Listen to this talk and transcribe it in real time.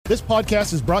This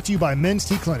podcast is brought to you by Men's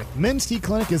T Clinic. Men's T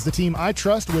Clinic is the team I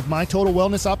trust with my total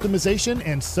wellness optimization,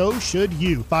 and so should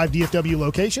you. 5 DFW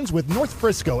locations with North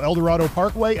Frisco, El Dorado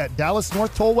Parkway at Dallas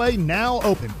North Tollway now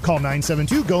open. Call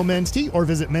 972-GO-MEN'S-T or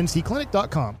visit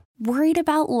mensteclinic.com. Worried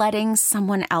about letting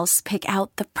someone else pick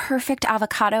out the perfect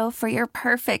avocado for your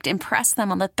perfect impress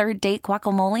them on the third date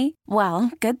guacamole?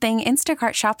 Well, good thing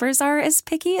Instacart shoppers are as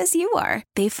picky as you are.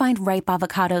 They find ripe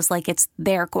avocados like it's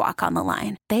their guac on the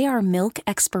line. They are milk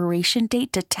expiration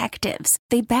date detectives.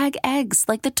 They bag eggs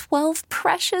like the 12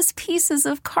 precious pieces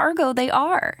of cargo they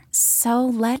are. So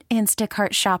let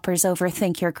Instacart shoppers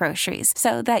overthink your groceries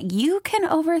so that you can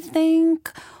overthink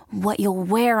what you'll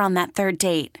wear on that third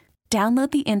date.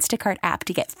 Download the Instacart app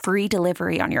to get free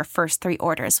delivery on your first 3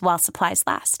 orders while supplies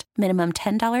last. Minimum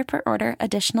 $10 per order.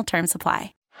 Additional terms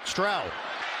apply. Stroud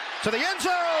to the end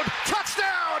zone.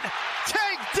 Touchdown.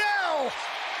 Tank Dell.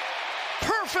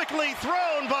 Perfectly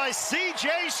thrown by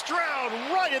CJ Stroud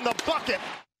right in the bucket.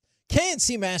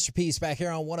 KNC Masterpiece back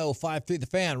here on 105.3 The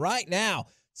Fan. Right now,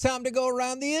 it's time to go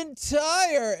around the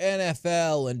entire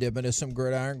NFL and dip into some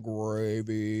Gridiron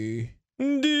Gravy.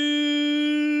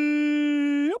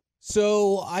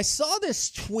 So I saw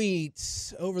this tweet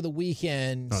over the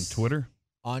weekend. On Twitter?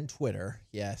 On Twitter,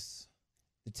 yes.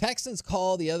 The Texans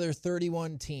call the other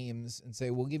 31 teams and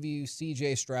say, we'll give you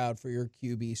CJ Stroud for your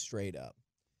QB straight up.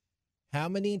 How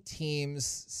many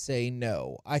teams say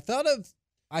no? I think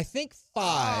 5.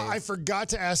 I forgot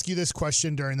to ask you this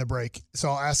question during the break, so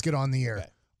I'll ask it on the air. Okay.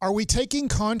 Are we taking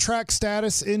contract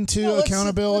status into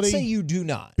accountability? Let's say you do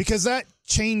not. Because that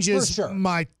changes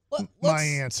my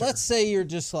answer. Let's say you're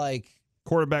just like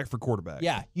quarterback for quarterback.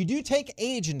 Yeah, you do take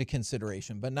age into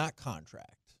consideration, but not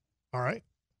contract. All right.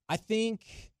 I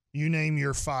think you name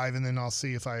your 5, and then I'll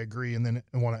see if I agree, and then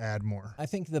I want to add more. I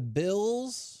think the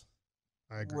Bills,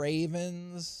 I agree.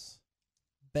 Ravens,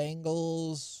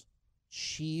 Bengals,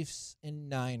 Chiefs, and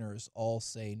Niners all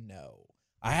say no.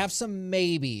 I have some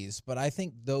maybes, but I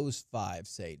think those 5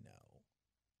 say no.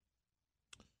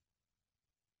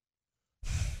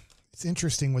 It's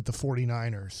interesting with the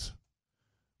 49ers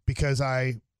because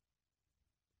I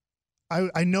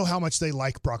know how much they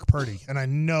like Brock Purdy, and I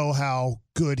know how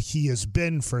good he has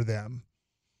been for them.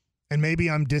 And maybe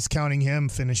I'm discounting him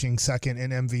finishing second in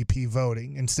MVP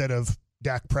voting instead of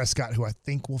Dak Prescott, who I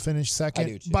think will finish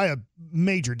second by a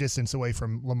major distance away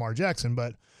from Lamar Jackson.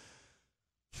 But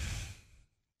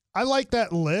I like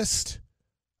that list.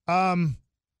 If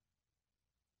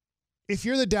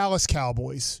you're the Dallas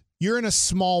Cowboys, you're in a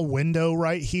small window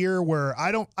right here where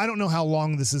I don't know how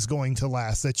long this is going to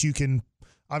last. That you can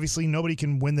obviously nobody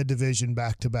can win the division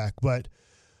back to back, but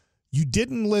you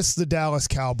didn't list the Dallas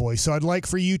Cowboys, so I'd like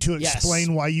for you to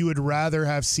explain why you would rather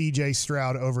have CJ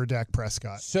Stroud over Dak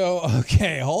Prescott. So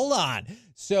okay, hold on.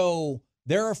 So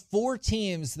there are 4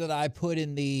 teams that I put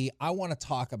in the I want to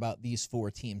talk about these 4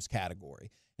 teams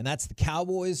category, and that's the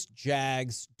Cowboys,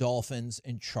 Jags, Dolphins,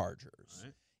 and Chargers.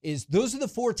 Right. Those are the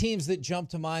 4 teams that jump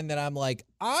to mind that I'm like,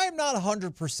 I'm not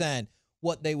 100%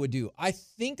 what they would do. I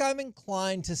think I'm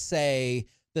inclined to say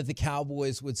that the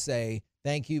Cowboys would say,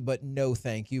 thank you, but no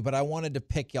thank you. But I wanted to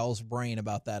pick y'all's brain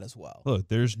about that as well. Look,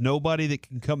 there's nobody that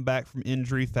can come back from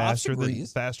injury faster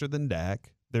than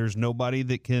Dak. There's nobody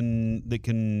that can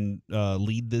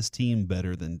lead this team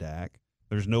better than Dak.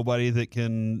 There's nobody that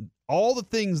can all the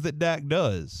things that Dak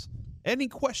does. Any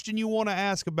question you want to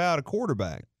ask about a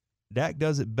quarterback, Dak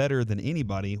does it better than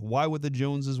anybody. Why would the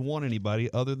Joneses want anybody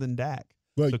other than Dak?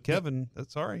 But so, Kevin,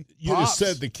 sorry. You just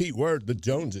said the key word, the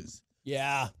Joneses.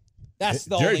 Yeah. That's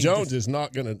the Jerry Jones is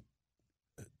not going to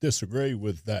disagree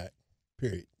with that,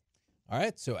 period. All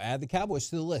right, so add the Cowboys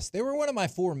to the list. They were one of my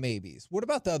 4 maybes. What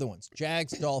about the other ones?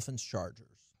 Jags, Dolphins, Chargers.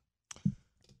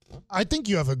 I think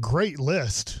you have a great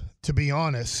list, to be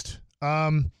honest.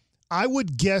 I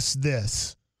would guess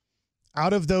this.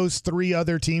 Out of those 3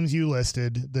 other teams you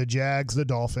listed, the Jags, the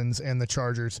Dolphins, and the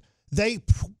Chargers, they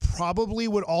probably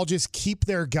would all just keep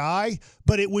their guy,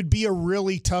 but it would be a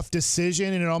really tough decision,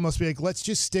 and it'd almost be like, let's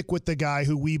just stick with the guy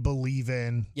who we believe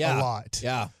in a lot.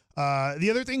 Yeah. The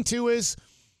other thing, too, is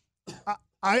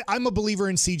I'm a believer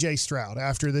in CJ Stroud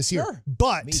after this year. Sure.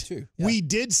 But Me too. Yeah. we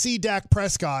did see Dak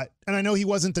Prescott, and I know he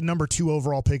wasn't the number 2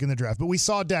 overall pick in the draft, but we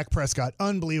saw Dak Prescott,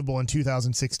 unbelievable in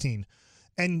 2016,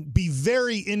 and be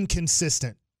very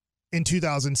inconsistent in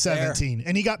 2017. Fair.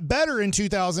 And he got better in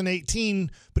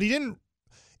 2018, but he didn't.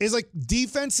 It's like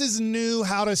defenses knew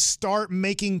how to start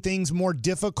making things more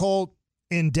difficult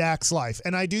in Dak's life.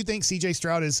 And I do think CJ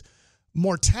Stroud is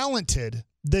more talented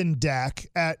than Dak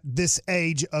at this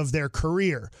age of their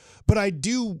career. But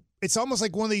it's almost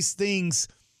like one of these things,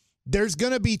 there's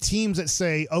going to be teams that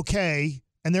say, okay,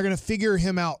 and they're going to figure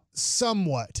him out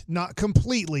somewhat, not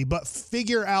completely, but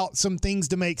figure out some things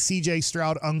to make CJ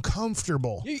Stroud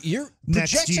uncomfortable. Your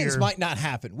next projections year might not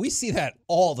happen. We see that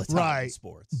all the time in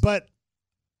sports. But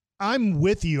I'm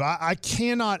with you. I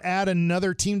cannot add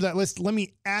another team to that list. Let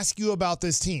me ask you about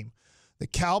this team. The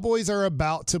Cowboys are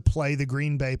about to play the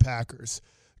Green Bay Packers.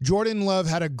 Jordan Love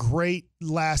had a great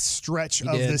last stretch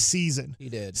of the season. He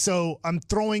did. So I'm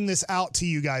throwing this out to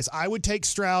you guys. I would take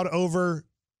Stroud over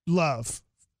Love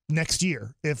next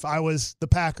year if I was the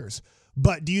Packers.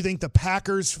 But do you think the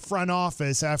Packers front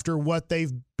office, after what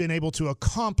they've been able to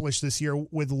accomplish this year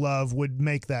with Love, would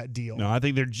make that deal? No, I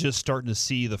think they're just starting to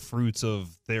see the fruits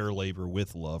of their labor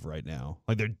with Love right now.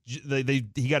 Like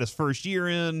he got his first year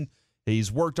in.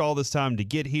 He's worked all this time to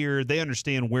get here. They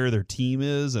understand where their team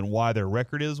is and why their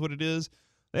record is what it is.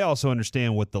 They also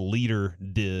understand what the leader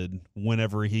did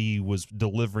whenever he was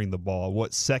delivering the ball.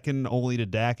 What, second only to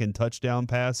Dak in touchdown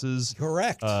passes?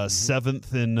 Correct.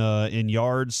 Seventh in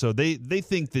yards. So they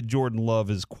think that Jordan Love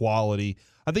is quality.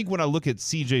 I think when I look at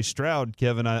CJ Stroud,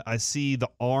 Kevin, I see the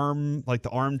arm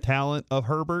talent of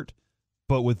Herbert,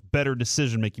 but with better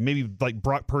decision making, maybe like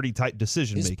Brock Purdy type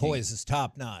decision making. His poise is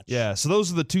top notch. Yeah. So those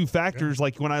are the two factors. Yeah.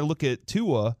 Like when I look at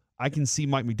Tua, I can see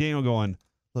Mike McDaniel going,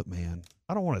 look, man,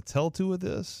 I don't want to tell Tua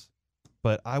this,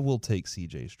 but I will take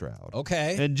CJ Stroud.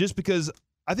 Okay. And just because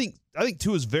I think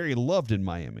Tua's very loved in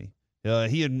Miami.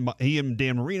 He and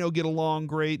Dan Marino get along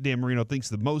great. Dan Marino thinks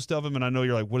the most of him, and I know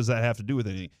you're like, what does that have to do with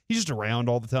anything? He's just around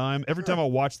all the time. Every time I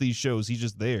watch these shows, he's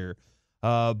just there.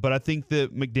 But I think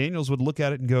that McDaniels would look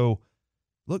at it and go,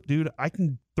 look, dude, I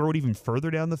can throw it even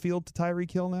further down the field to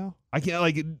Tyreek Hill now. I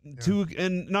can't Tua,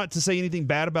 and not to say anything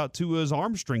bad about Tua's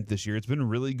arm strength this year. It's been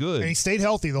really good. And he stayed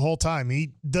healthy the whole time.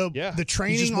 The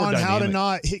training on how to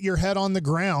not hit your head on the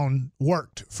ground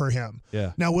worked for him.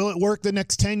 Yeah. Now, will it work the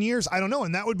next 10 years? I don't know.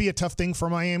 And that would be a tough thing for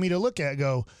Miami to look at.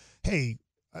 Go, hey,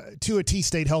 Tua T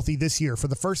stayed healthy this year. For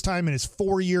the first time in his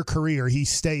 4-year career, he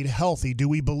stayed healthy. Do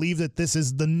we believe that this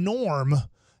is the norm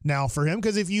now for him?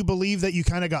 Because if you believe that you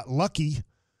kind of got lucky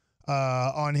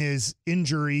on his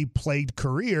injury-plagued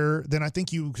career, then I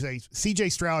think you say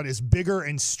CJ Stroud is bigger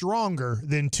and stronger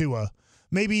than Tua.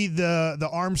 Maybe the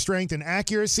arm strength and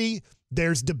accuracy,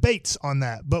 there's debates on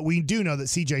that, but we do know that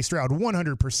CJ Stroud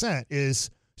 100% is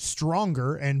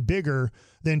stronger and bigger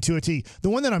than Tua T. The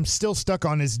one that I'm still stuck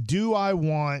on is, do I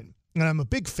want, and I'm a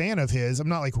big fan of his, I'm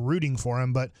not like rooting for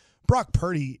him, but Brock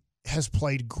Purdy has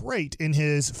played great in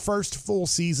his first full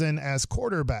season as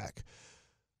quarterback.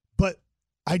 But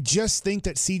I just think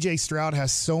that CJ Stroud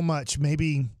has so much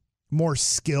maybe more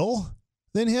skill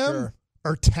than him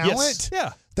or talent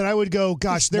that I would go,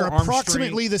 gosh, they're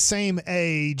approximately the same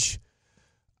age.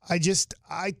 I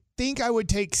think I would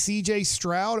take CJ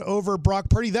Stroud over Brock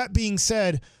Purdy. That being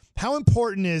said, how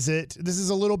important is it, this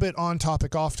is a little bit on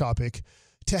topic, off topic,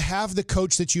 to have the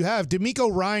coach that you have?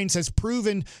 DeMeco Ryans has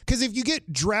proven, because if you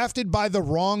get drafted by the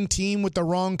wrong team with the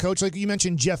wrong coach, like you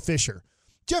mentioned Jeff Fisher.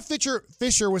 Jeff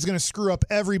Fisher was going to screw up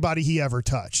everybody he ever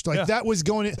touched. That was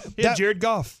going to Jared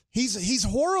Goff. He's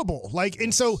horrible.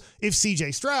 And so if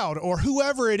CJ Stroud or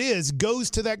whoever it is goes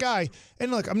to that guy,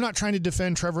 and look, I'm not trying to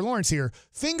defend Trevor Lawrence here.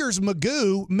 Fingers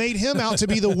Magoo made him out to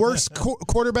be the worst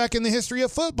quarterback in the history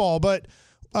of football. But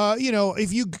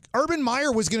if Urban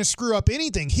Meyer was going to screw up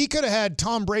anything, he could have had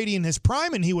Tom Brady in his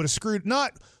prime and he would have screwed,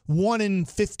 not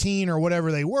 1-15 or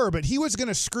whatever they were, but he was going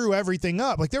to screw everything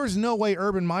up. There was no way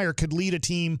Urban Meyer could lead a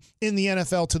team in the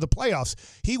NFL to the playoffs.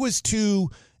 He was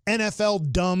too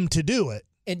NFL dumb to do it.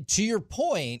 And to your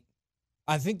point,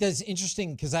 I think that's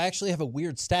interesting because I actually have a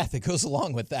weird stat that goes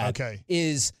along with that. Okay.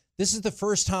 This is the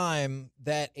first time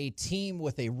that a team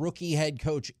with a rookie head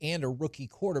coach and a rookie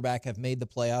quarterback have made the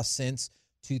playoffs since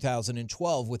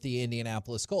 2012 with the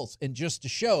Indianapolis Colts. And just to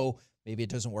show, maybe it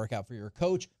doesn't work out for your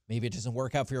coach, maybe it doesn't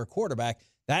work out for your quarterback,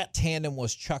 that tandem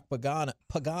was Chuck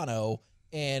Pagano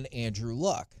and Andrew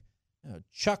Luck.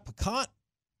 Chuck Pagano.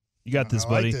 You got this,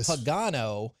 buddy.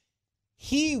 Pagano,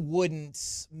 he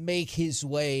wouldn't make his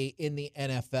way in the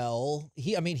NFL.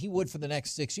 He would for the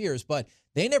next 6 years, but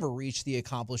they never reached the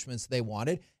accomplishments they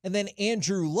wanted. And then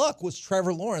Andrew Luck was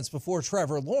Trevor Lawrence before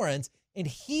Trevor Lawrence, and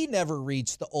he never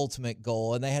reached the ultimate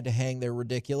goal, and they had to hang their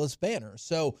ridiculous banner.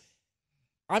 So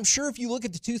I'm sure if you look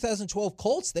at the 2012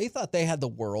 Colts, they thought they had the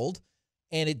world,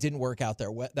 and it didn't work out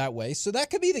that way. So that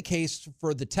could be the case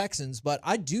for the Texans, but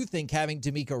I do think having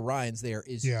DeMeco Ryans there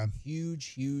is huge,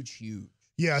 huge, huge.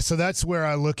 Yeah, so that's where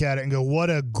I look at it and go, what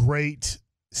a great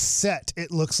set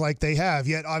it looks like they have.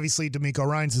 Yet, obviously, DeMeco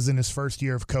Ryans is in his first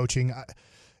year of coaching.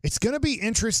 It's going to be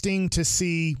interesting to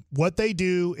see what they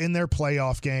do in their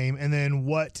playoff game and then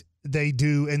what they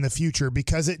do in the future,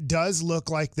 because it does look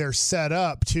like they're set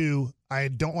up to, I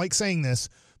don't like saying this,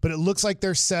 but it looks like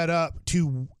they're set up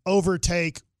to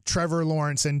overtake Trevor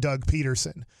Lawrence and Doug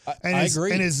Peterson. I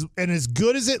agree. And as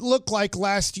good as it looked like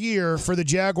last year for the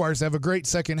Jaguars to have a great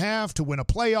second half, to win a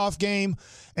playoff game,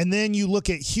 and then you look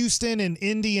at Houston and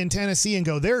Indy and Tennessee and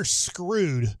go, they're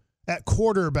screwed at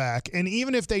quarterback. And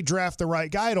even if they draft the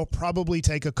right guy, it'll probably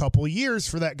take a couple years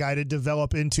for that guy to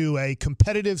develop into a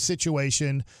competitive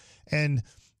situation. And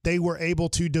they were able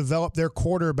to develop their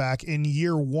quarterback in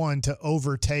year one to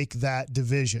overtake that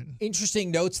division. Interesting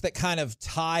notes that kind of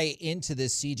tie into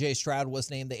this. CJ Stroud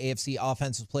was named the AFC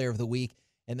Offensive Player of the Week.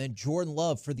 And then Jordan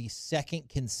Love, for the second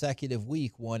consecutive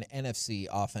week, won NFC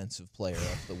Offensive Player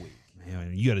of the Week.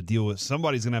 Man, you got to deal with,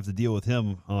 somebody's going to have to deal with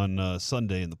him on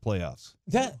Sunday in the playoffs.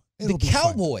 The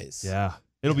Cowboys. Fun. Yeah,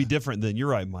 it'll be different then. You're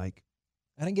right, Mike.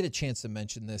 I didn't get a chance to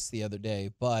mention this the other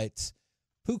day, but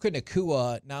Puka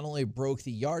Nacua not only broke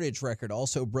the yardage record,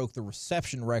 also broke the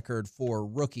reception record for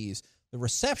rookies. The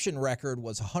reception record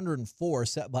was 104,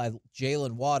 set by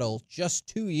Jalen Waddle just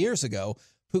 2 years ago.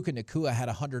 Puka Nacua had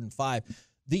 105.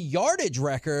 The yardage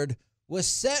record was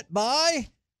set by,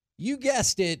 you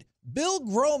guessed it, Bill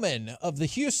Groman of the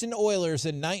Houston Oilers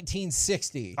in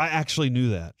 1960. I actually knew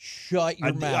that. Shut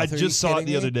your mouth. I just saw it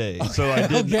the other day, so I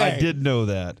did know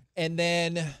that. And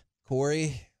then,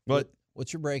 Corey,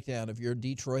 what's your breakdown of your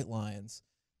Detroit Lions?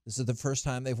 This is the first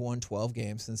time they've won 12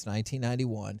 games since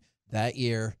 1991. That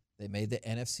year, they made the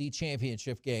NFC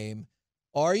Championship game.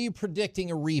 Are you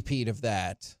predicting a repeat of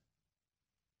that?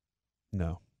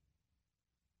 No.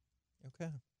 Okay.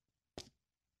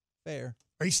 Fair.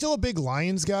 Are you still a big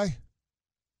Lions guy?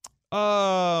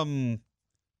 I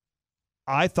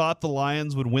thought the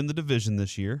Lions would win the division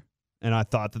this year, and I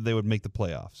thought that they would make the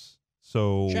playoffs.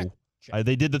 So Check.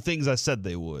 They did the things I said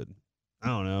they would. I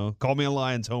don't know. Call me a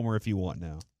Lions homer if you want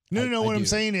now. No. What I'm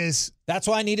saying is, that's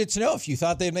why I needed to know if you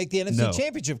thought they'd make the NFC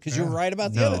Championship, because you're right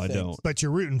about the other things. No, I don't. But you're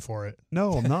rooting for it.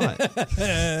 No, I'm not.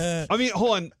 I mean,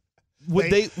 hold on. Would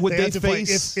they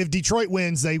face? If Detroit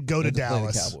wins, they go to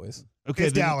Dallas. Play the Cowboys. Okay,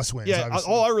 if Dallas wins, yeah.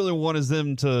 Obviously. All I really want is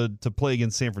them to play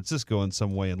against San Francisco in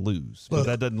some way and lose. But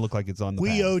that doesn't look like it's on the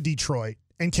path. We owe Detroit.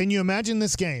 And can you imagine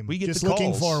this game? We get just the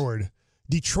looking calls. forward.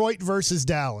 Detroit versus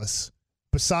Dallas.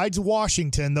 Besides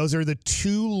Washington, those are the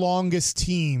two longest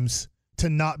teams to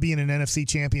not be in an NFC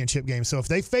Championship game. So if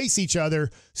they face each other,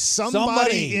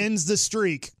 somebody ends the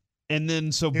streak. And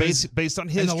then, based on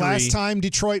history, and the last time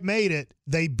Detroit made it,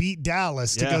 they beat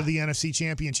Dallas to go to the NFC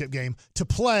Championship game to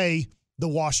play the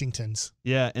Washingtons.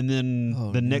 Yeah, and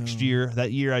then next year,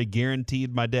 that year, I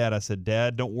guaranteed my dad, I said,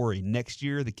 Dad, don't worry. Next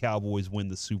year, the Cowboys win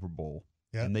the Super Bowl.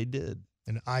 Yep. And they did.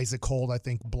 And Isaac Holt, I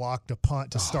think, blocked a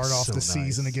punt to start off the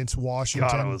season against Washington.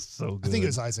 God, it was so good. I think it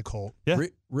was Isaac Holt. Yeah.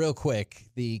 Real quick,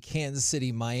 the Kansas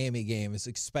City-Miami game is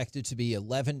expected to be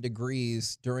 11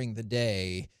 degrees during the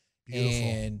day. Beautiful.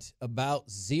 And about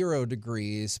 0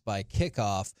 degrees by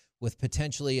kickoff, with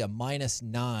potentially a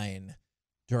 -9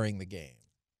 during the game.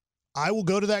 I will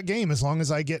go to that game as long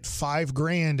as I get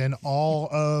 $5,000 and all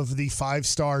of the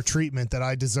 5-star treatment that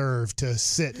I deserve to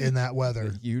sit in that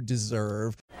weather. You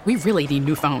deserve. We really need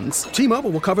new phones. T-Mobile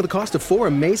will cover the cost of 4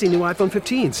 amazing new iPhone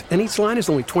 15s, and each line is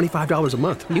only $25 a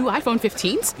month. New iPhone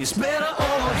 15s? It's better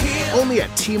over here. Only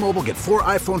at T-Mobile, get 4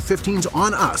 iPhone 15s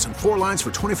on us and 4 lines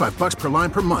for $25 per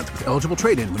line per month with eligible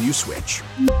trade-in when you switch.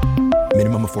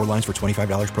 Minimum of 4 lines for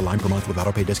 $25 per line per month with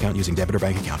autopay discount using debit or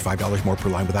bank account. $5 more per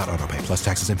line without autopay, plus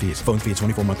taxes and fees. Phone fee at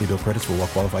 24 monthly bill credits for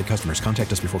well-qualified customers.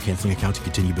 Contact us before canceling account to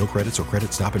continue bill credits or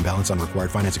credit stop and balance on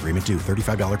required finance agreement due.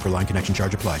 $35 per line connection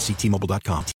charge applies. See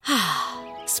T-Mobile.com.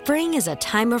 Spring is a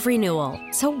time of renewal,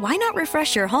 so why not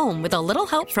refresh your home with a little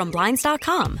help from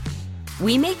Blinds.com?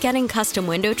 We make getting custom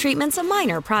window treatments a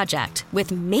minor project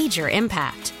with major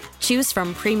impact. Choose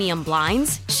from premium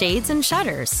blinds, shades, and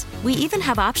shutters. We even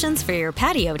have options for your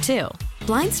patio, too.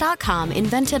 Blinds.com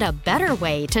invented a better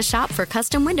way to shop for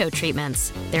custom window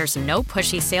treatments. There's no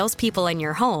pushy salespeople in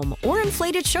your home or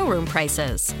inflated showroom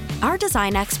prices. Our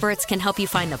design experts can help you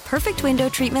find the perfect window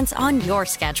treatments on your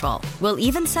schedule. We'll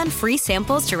even send free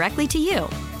samples directly to you.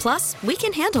 Plus, we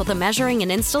can handle the measuring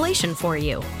and installation for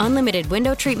you. Unlimited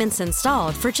window treatments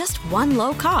installed for just one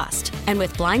low cost. And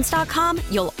with Blinds.com,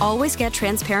 you'll always get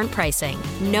transparent pricing.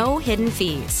 No hidden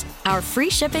fees. Our free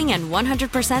shipping and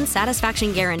 100%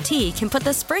 satisfaction guarantee can put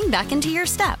the spring back into your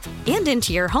step and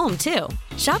into your home, too.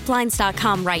 Shop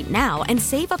Blinds.com right now and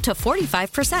save up to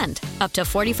 45%. Up to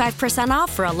 45%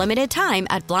 off for a limited time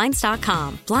at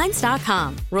Blinds.com.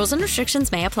 Blinds.com. Rules and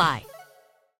restrictions may apply.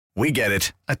 We get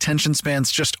it. Attention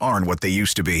spans just aren't what they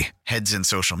used to be. Heads in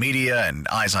social media and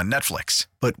eyes on Netflix.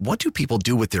 But what do people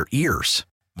do with their ears?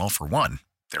 Well, for one,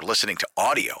 They're listening to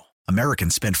audio.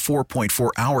 Americans spend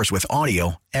 4.4 hours with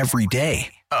audio every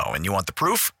day. Oh, and you want the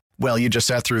proof? Well, you just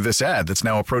sat through this ad that's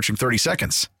now approaching 30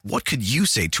 seconds. What could you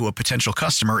say to a potential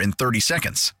customer in 30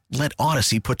 seconds? Let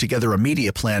Odyssey put together a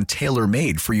media plan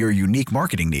tailor-made for your unique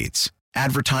marketing needs.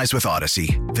 Advertise with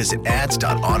Odyssey. Visit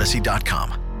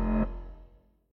ads.odyssey.com.